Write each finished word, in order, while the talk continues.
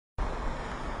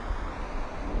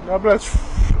God bless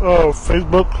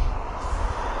Facebook.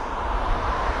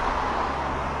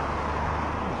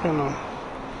 You know.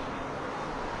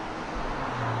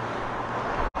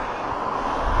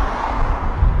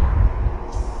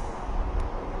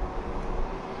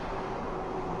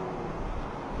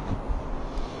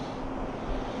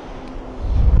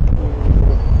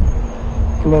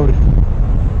 Floating.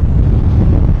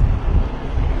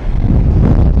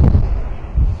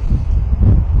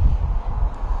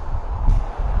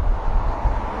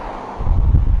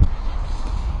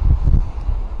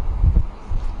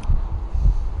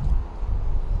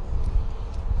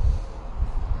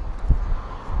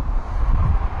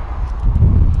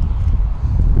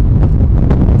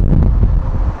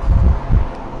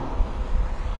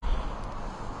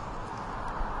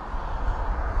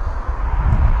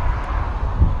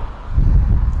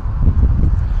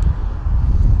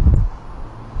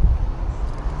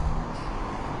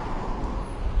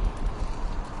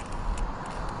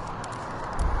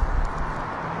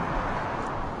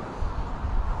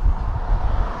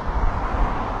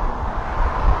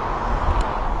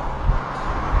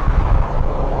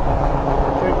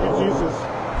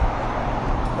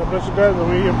 Bless you guys,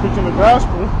 we're here preaching the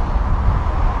gospel.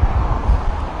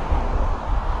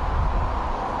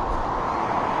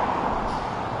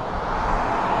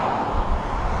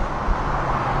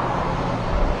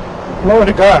 Glory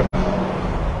to God.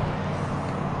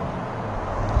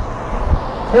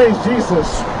 Praise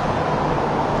Jesus.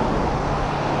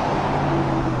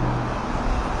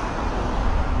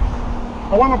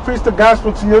 I want to preach the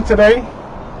gospel to you today.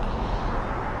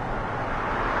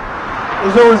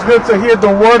 It's always good to hear the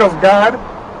word of God.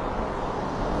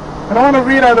 And I want to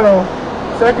read out of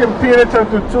 2 Peter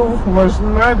chapter 2, verse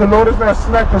 9. The Lord is not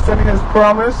slack concerning his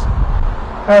promise,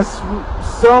 as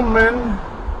some men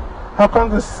have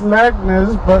come to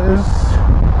slackness, but is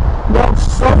long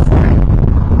suffering.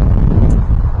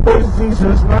 Praise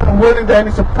Jesus, not willing that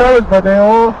any should perish, but they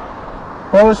all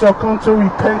shall come to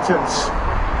repentance.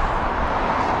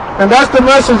 And that's the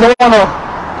message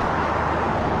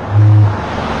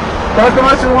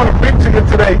I want to bring to you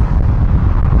today.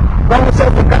 The Bible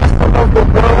says the gospel of the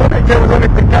world, and gave his only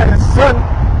begotten Son,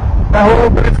 that whoever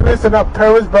believes in him shall not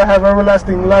perish but have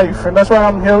everlasting life. And that's why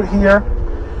I'm here,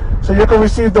 so you can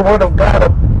receive the word of God,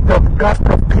 the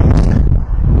gospel of peace.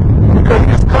 Because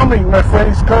he is coming, my friend,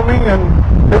 he's coming, and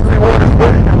his reward is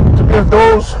waiting to give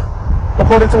those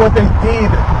according to what they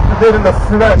did in the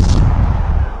flesh.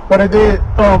 Whether they did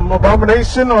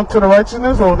abomination unto the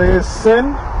righteousness, or they did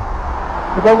sin.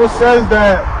 The Bible says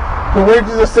that the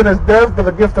wages of sin is death, but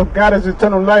the gift of God is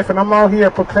eternal life. And I'm out here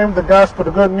proclaiming the gospel,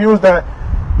 the good news that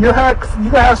you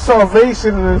have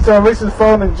salvation, and salvation is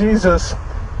found in Jesus.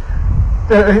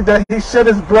 That he shed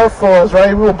his blood for us,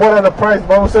 right? We were bought at a price. The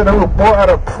Bible said that we were bought at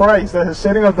a price. That his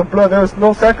shedding of the blood, there was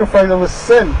no sacrifice, there was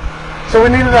sin. So we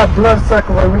needed that blood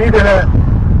sacrifice. We needed that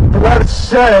blood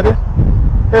shed.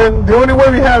 And the only way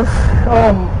we have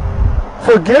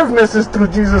forgiveness is through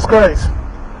Jesus Christ.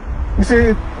 You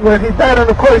see, when he died on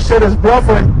the cross, he shed his blood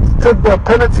for it. He took the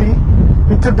penalty.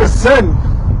 He took the sin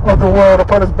of the world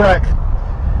upon his back.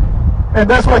 And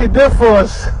that's what he did for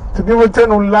us, to give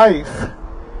eternal life.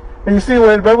 And you see,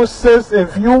 when the Bible says,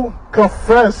 if you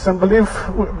confess and believe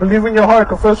in your heart,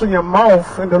 confess with your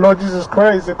mouth in the Lord Jesus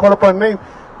Christ, and call upon his name,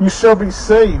 you shall be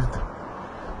saved.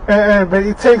 But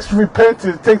it takes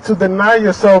repentance. It takes to deny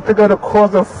yourself, pick up the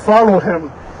cross and follow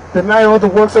him. Deny all the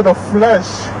works of the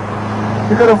flesh.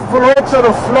 Because the works of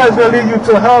the flesh will lead you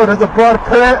to hell. There's a broad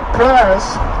path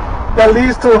that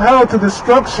leads to hell, to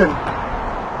destruction.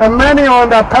 And many are on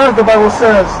that path, the Bible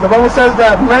says. The Bible says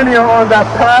that many are on that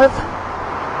path.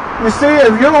 You see,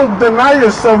 if you don't deny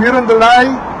yourself, you don't deny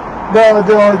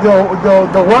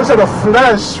the works of the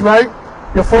flesh, right?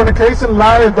 Your fornication,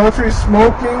 lie, adultery,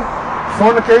 smoking,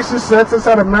 fornication, sex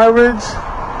outside of marriage,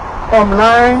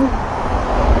 lying,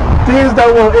 things that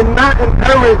will not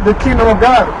inherit the kingdom of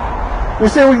God. You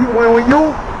see, when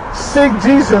you seek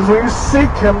Jesus, when you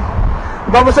seek him,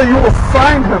 the Bible says you will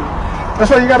find him. That's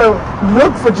why you got to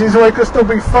look for Jesus where he can still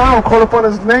be found, call upon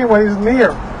his name when he's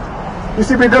near. You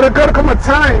see, there's going to come a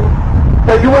time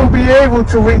that you won't be able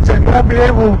to reach it. You won't be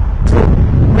able to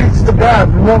reach the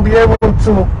God. You won't be able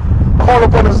to call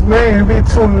upon his name. It'll be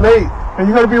too late. And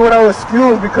you're going to be without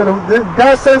excuse, because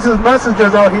God sends his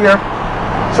messengers out here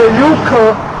so you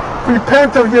could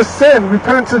repent of your sin,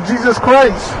 repent to Jesus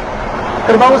Christ.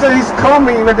 And the Bible says he's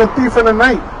coming like a thief in the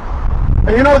night.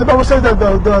 And you know, the Bible says that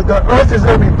the earth is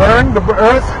going to be burned, the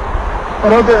earth,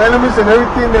 and all the elements and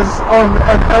everything that's on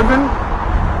heaven.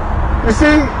 You see,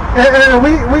 and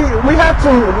we have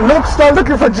to start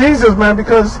looking for Jesus, man,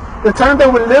 because the time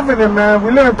that we're living in, man,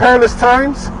 we live in perilous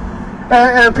times.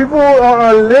 And people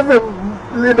are living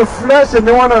in the flesh, and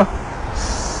they want to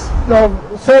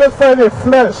satisfy their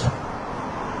flesh.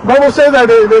 The Bible says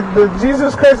that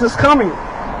Jesus Christ is coming,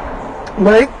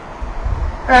 right?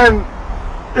 And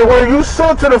when you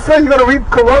sow to the flesh, you're going to reap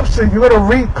corruption. You're going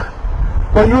to reap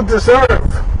what you deserve.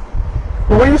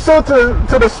 But when you sow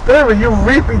to the Spirit, you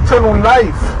reap eternal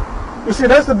life. You see,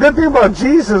 that's the good thing about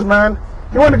Jesus, man.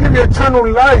 He want to give you eternal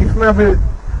life, man. But the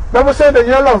Bible said that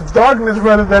you love darkness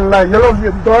rather than light. You love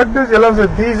your darkness. You love the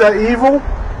deeds that are evil.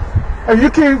 If you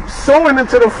keep sowing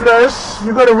into the flesh,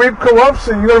 you're going to reap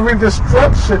corruption. You're going to reap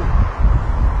destruction.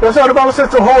 That's why the Bible says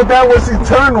to hold that what's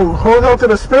eternal. Hold on to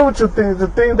the spiritual things, the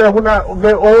things that will not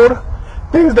get old,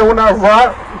 things that will not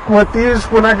rot, where thieves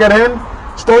will not get in.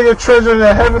 Store your treasure in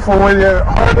heaven, for where your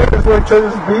heart is, where your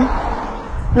treasures be.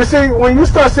 You see, when you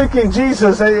start seeking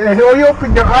Jesus, and He'll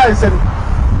open your eyes, and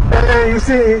you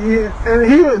see, and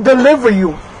He deliver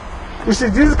you. You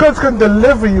see, Jesus Christ can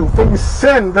deliver you from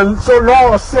sin, the so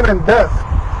law of sin and death.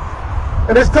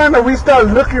 And it's time that we start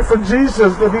looking for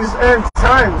Jesus in these end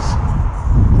times.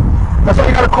 That's why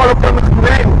you got to call upon His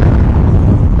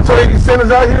name. So He sent us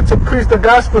out here to preach the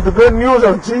gospel, the good news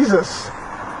of Jesus.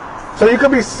 So you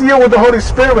can be sealed with the Holy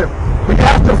Spirit. But you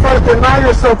have to first deny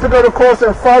yourself, pick up the cross,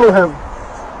 and follow Him.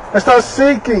 And start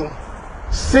seeking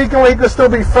where He can still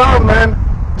be found, man.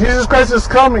 Jesus Christ is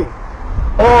coming.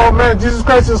 Oh man, Jesus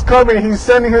Christ is coming. He's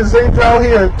sending His angel out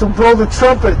here to blow the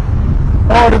trumpet.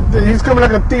 Oh, He's coming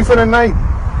like a thief in the night.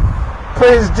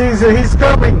 Praise Jesus, He's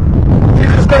coming.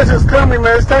 Jesus Christ is coming,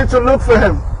 man. It's time to look for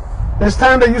Him. It's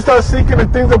time that you start seeking the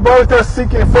things above. You start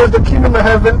seeking first the kingdom of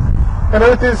heaven, and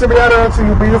everything should be added unto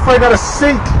you. But you first got to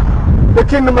seek the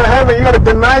kingdom of heaven. You got to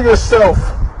deny yourself.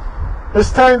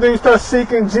 It's time that you start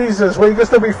seeking Jesus, where you can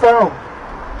still be found.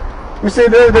 You see,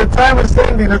 the time is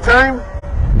standing. The time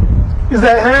is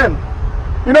at hand.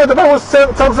 You know, the Bible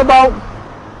talks about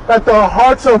that the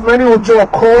hearts of many will draw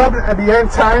cold at the end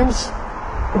times.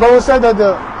 The Bible said that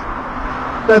the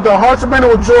hearts of many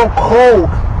will draw cold.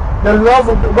 The love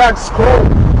will wax cold.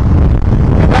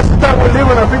 And that's the time we're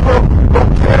living in. People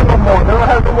don't care no more. They don't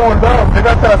have no more love. They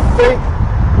got that fake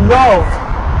love.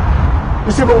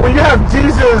 You see, but when you have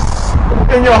Jesus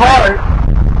in your heart,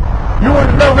 you will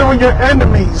love even your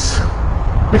enemies.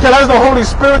 Because that's the Holy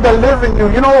Spirit that lives in you.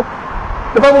 You know,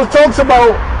 the Bible talks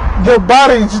about your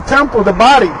body, your temple, the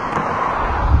body.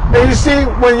 And you see,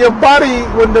 when your body,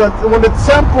 when the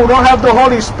temple don't have the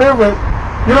Holy Spirit,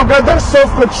 you don't got that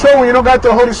self-control. You don't got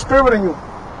the Holy Spirit in you.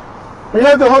 When you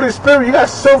have the Holy Spirit, you got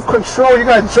self-control. You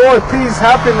got joy, peace,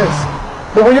 happiness.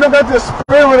 But when you don't got the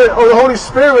Spirit or the Holy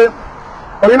Spirit,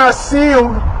 or you're not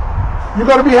sealed, you're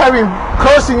going to be having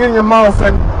cursing in your mouth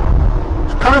and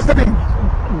constantly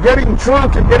getting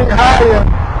drunk and getting high and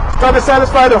trying to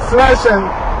satisfy the flesh and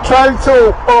trying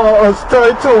to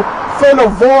fill a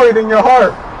void in your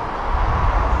heart.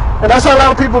 And that's how a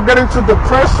lot of people get into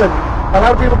depression. A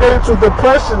lot of people get into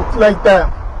depression like that.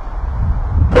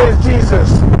 Praise Jesus.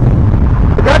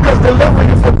 God can deliver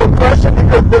you from depression. He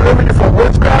can deliver you from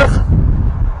witchcraft.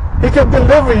 He can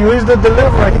deliver you. He's the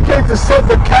deliverer. He came to set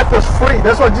the captives free.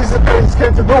 That's what Jesus Christ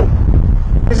came to do.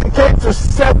 He came to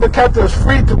set the captives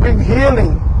free, to bring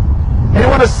healing. He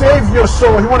want to save your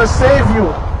soul. He want to save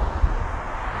you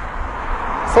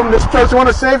from destruction. He want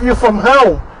to save you from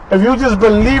hell. If you just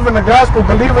believe in the gospel,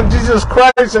 believe in Jesus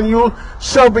Christ, and you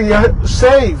shall be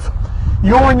saved.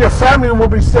 You and your family will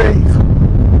be saved.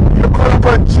 You call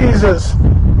upon Jesus.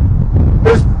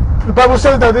 The Bible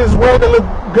says that this way that look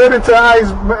good into eyes,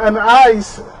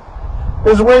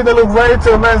 this way that look right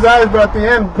into a man's eyes, but at the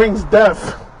end brings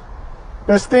death.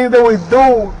 There's things that we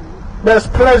do, there's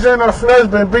pleasure in our flesh,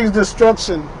 but it brings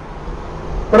destruction.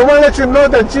 But I want to let you know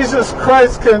that Jesus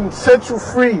Christ can set you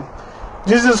free.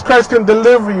 Jesus Christ can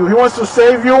deliver you. He wants to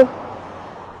save you.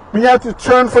 But you have to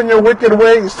turn from your wicked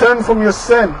ways, turn from your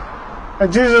sin.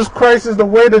 And Jesus Christ is the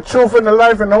way, the truth, and the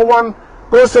life, and no one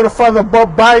goes to the Father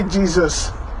but by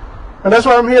Jesus. And that's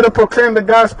why I'm here to proclaim the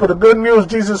gospel, the good news,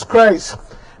 Jesus Christ.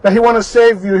 That He wants to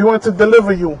save you. He wants to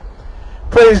deliver you.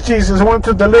 Praise Jesus. He wants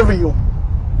to deliver you.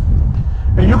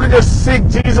 And you can just seek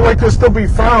Jesus where He can still be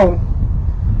found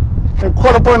and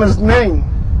call upon His name.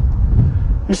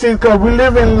 You see, because we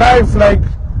live in life like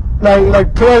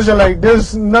pleasure, like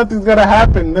there's nothing's going to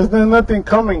happen. There's nothing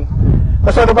coming.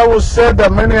 That's why the Bible said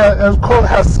that many are called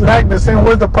has slackness, saying,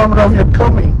 where's the promise of your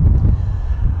coming?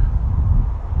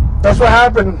 That's what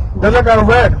happened. Then like I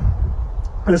read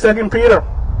in 2 Peter.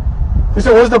 He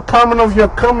said, what's the promise of your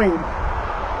coming?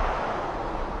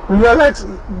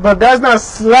 But God's not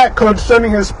slack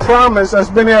concerning His promise,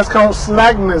 as many as count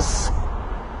slackness.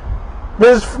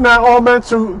 There's not all meant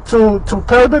to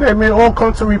perish, but they may all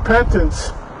come to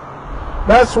repentance.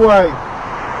 That's why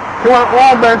he wants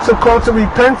all men to come to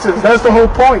repentance. That's the whole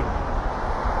point.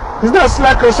 He's not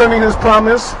slack concerning his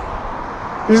promise.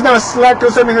 He's not slack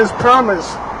concerning his promise.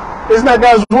 It's not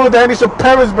God's will that any should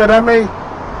perish, but I may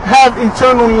have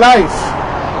eternal life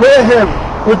with him,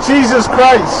 with Jesus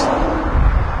Christ.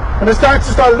 And it's time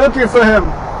to start looking for him,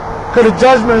 because the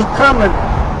judgment is coming.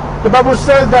 The Bible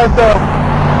says that the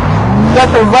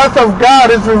wrath of God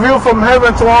is revealed from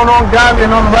heaven to all ungodly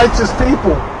and unrighteous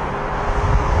people.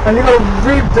 And you're going to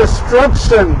reap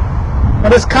destruction.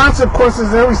 And there's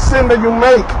consequences in every sin that you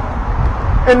make.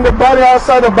 In the body,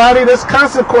 outside the body, there's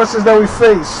consequences that we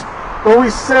face. When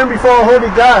we sin before a holy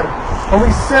God. When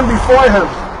we sin before him.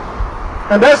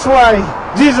 And that's why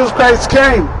Jesus Christ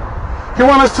came. He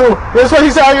wants us to, that's why he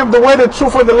said, I am the way, the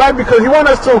truth, and the life, because he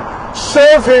wants us to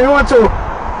serve him.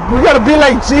 We got to be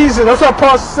like Jesus. That's what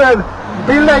Paul said.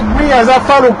 Be like me as I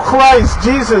follow Christ,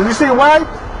 Jesus. You see why?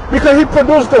 Because he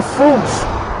produced the fruits.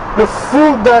 The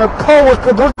fruit that Paul was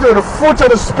producing, the fruits of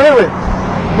the Spirit.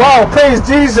 Wow, praise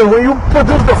Jesus. When you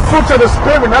produce the fruits of the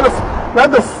Spirit, not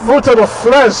the fruits of the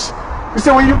flesh. You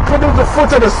see, when you produce the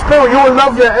fruits of the Spirit, you will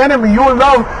love your enemy. You will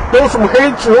love those who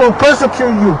hate you, who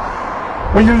persecute you.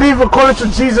 When you live according to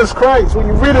Jesus Christ, when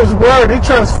you read his word, he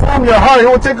transforms your heart. He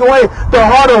will take away the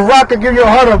heart of rock and give you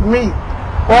a heart of meat.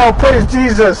 Wow, praise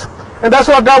Jesus. And that's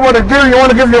what God wants to give you. He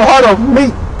wants to give you a heart of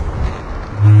meat.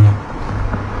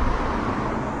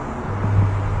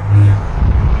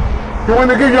 He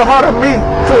wants to give you a heart of meat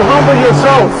to humble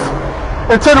yourself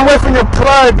and turn away from your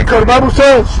pride, because the Bible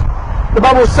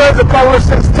says in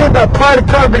Proverbs 16 that pride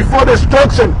comes before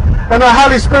destruction and the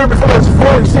Holy Spirit before its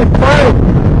fall. You see, pride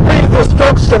brings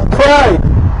destruction, pride.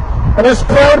 And this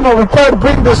pride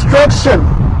brings destruction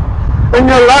in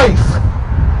your life.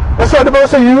 That's why the Bible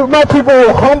says, my people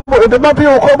will call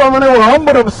by my name will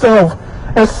humble themselves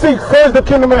and seek first the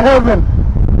kingdom of heaven.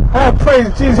 I praise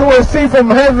Jesus. He will see from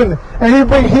heaven and he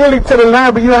bring healing to the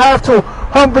land, but you have to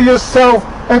humble yourself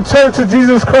and turn to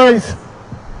Jesus Christ.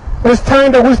 It's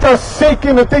time that we start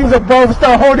seeking the things above,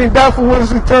 start holding down for what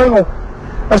is eternal,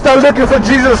 and start looking for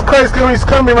Jesus Christ, because he's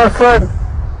coming, my friend.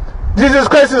 Jesus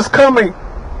Christ is coming.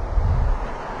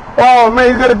 Oh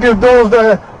man, you gotta give those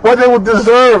what they would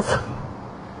deserve.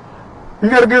 You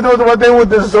gotta give those what they would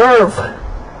deserve.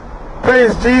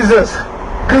 Praise Jesus.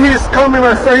 Because he's coming,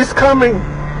 my friend, he's coming.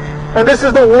 And this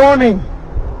is the warning.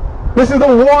 This is the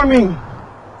warning.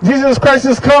 Jesus Christ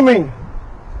is coming.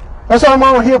 That's why I'm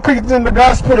out here preaching the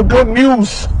gospel, the good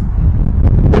news.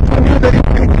 The good news that he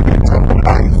want to give you eternal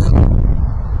life.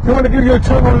 He want to give you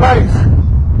eternal life.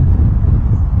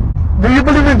 Do you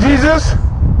believe in Jesus?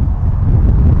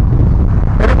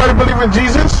 Anybody believe in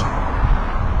Jesus?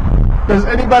 Does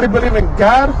anybody believe in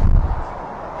God?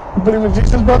 You believe in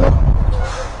Jesus, brother?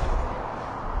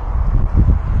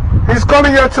 He's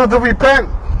calling you to repent.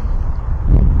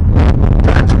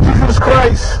 Turn to Jesus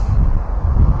Christ.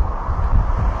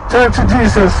 Turn to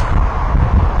Jesus.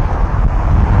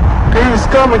 He's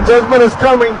coming. Judgment is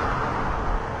coming.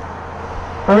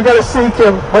 And we got to seek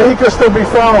him, but he can still be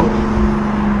found.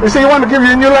 You see, he want to give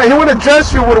you a new life. He want to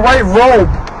dress you with a white robe.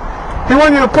 He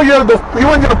want you to put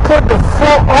the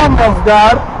full armor of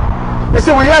God. You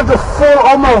see, when you have the full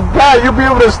armor of God, you'll be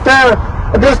able to stand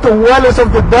against the wiles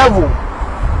of the devil,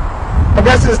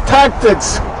 against his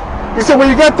tactics. You see, when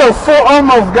you get the full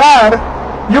armor of God,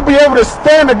 you'll be able to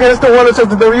stand against the wiles of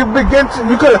the devil.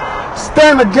 You could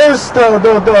stand against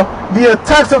the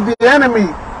attacks of the enemy.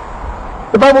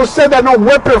 The Bible said that no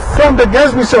weapon formed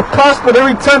against me shall prosper.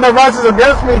 Every tongue that rises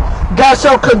against me, God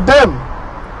shall condemn.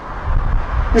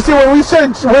 You see, when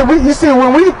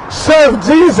we serve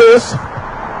Jesus,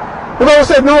 the Bible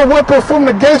said no weapon formed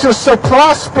against you shall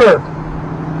prosper.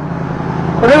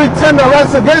 And every tongue that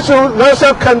rises against you, thou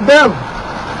shalt condemn.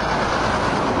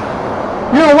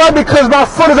 You know why? Because my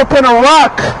foot is upon a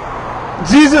rock.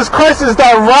 Jesus Christ is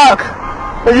that rock.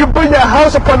 And you build your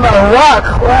house upon that rock.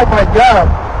 Oh my God.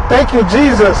 Thank you,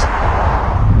 Jesus.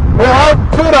 We have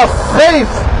put our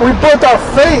faith. We built our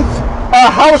faith,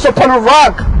 our house upon a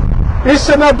rock. It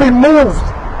should not be moved.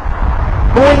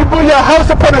 But when you build your house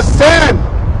upon the sand,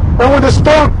 and when the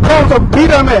storm comes and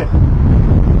beat on it,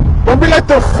 don't be like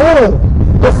the fool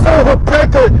who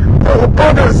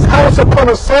built his house upon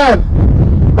the sand.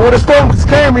 And when the storm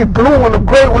came, he blew on the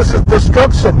great was his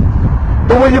destruction.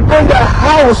 But when you build your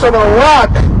house on a rock,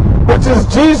 which is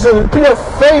Jesus, and put your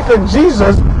faith in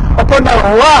Jesus upon that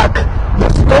rock, the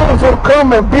storms will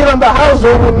come and beat on the house,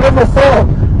 and it will never fall,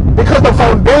 because the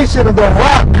foundation of the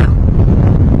rock.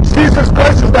 Jesus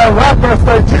Christ is that rock, my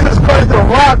friend. Jesus Christ is the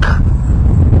rock.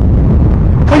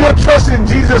 Put your trust in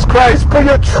Jesus Christ. Put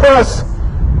your trust,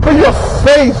 put your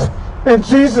faith in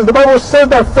Jesus. The Bible says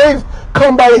that faith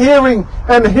come by hearing,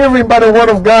 and hearing by the word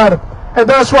of God. And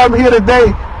that's why I'm here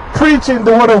today, preaching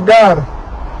the word of God.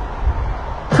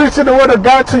 Preaching the word of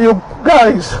God to you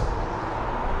guys.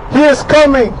 He is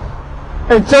coming,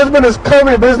 and judgment is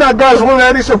coming, but it's not God's will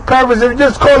that he should perish. If you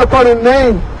just call upon his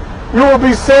name, you will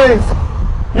be saved.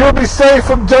 You will be saved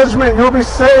from judgment. You will be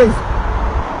saved.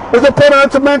 It's important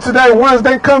unto men today, once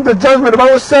they come to judgment, the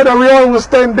Bible said that we all will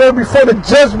stand there before the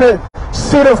judgment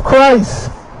seat of Christ.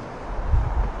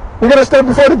 We're going to stand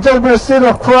before the judgment seat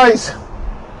of Christ.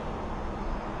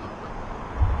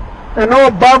 And no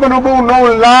abominable,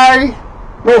 no lie,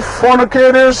 no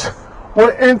fornicators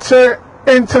will enter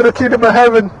into the kingdom of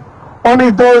heaven.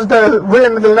 Only those that are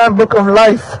written in the Lamb Book of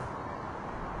Life.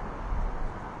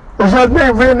 Is your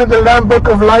name written in the Lamb Book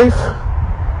of Life?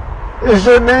 Is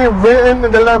your name written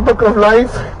in the Lamb Book of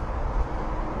Life?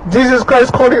 Jesus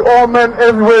Christ calling all men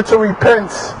everywhere to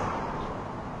repent.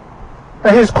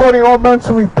 And he's calling all men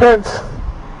to repent.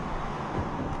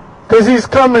 Because he's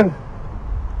coming.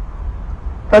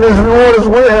 And his reward is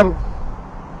with him.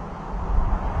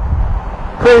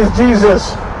 Praise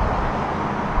Jesus.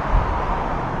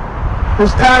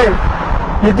 It's time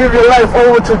you give your life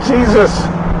over to Jesus.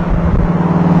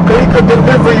 He could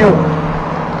deliver you.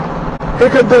 He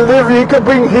could deliver you. He could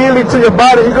bring healing to your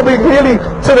body. He could bring healing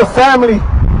to the family.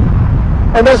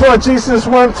 And that's what Jesus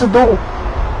wants to do.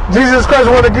 Jesus Christ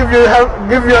wants to give you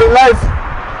a life,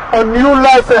 a new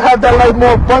life, and have that life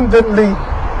more abundantly.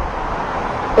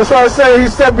 That's why I say, he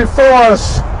said before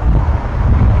us,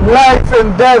 life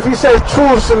and death. He said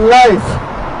choose life.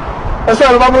 That's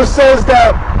why the Bible says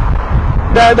that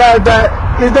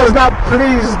it does not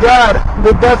please God,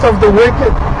 the death of the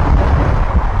wicked.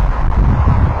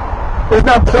 It's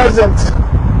not pleasant.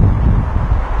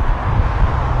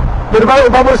 But the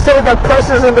Bible says that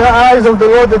precious in the eyes of the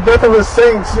Lord the death of his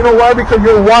saints. You know why? Because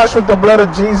you're washed with the blood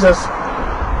of Jesus.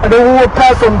 And then we will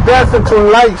pass from death into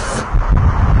life.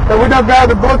 And we're not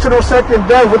going to go to no second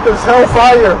death with this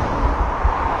hellfire.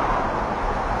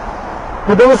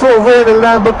 But those who are written in the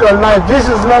Lamb Book of Life,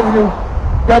 Jesus loves you.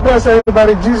 God bless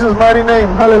everybody. In Jesus' mighty name.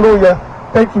 Hallelujah.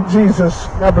 Thank you, Jesus.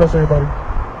 God bless everybody.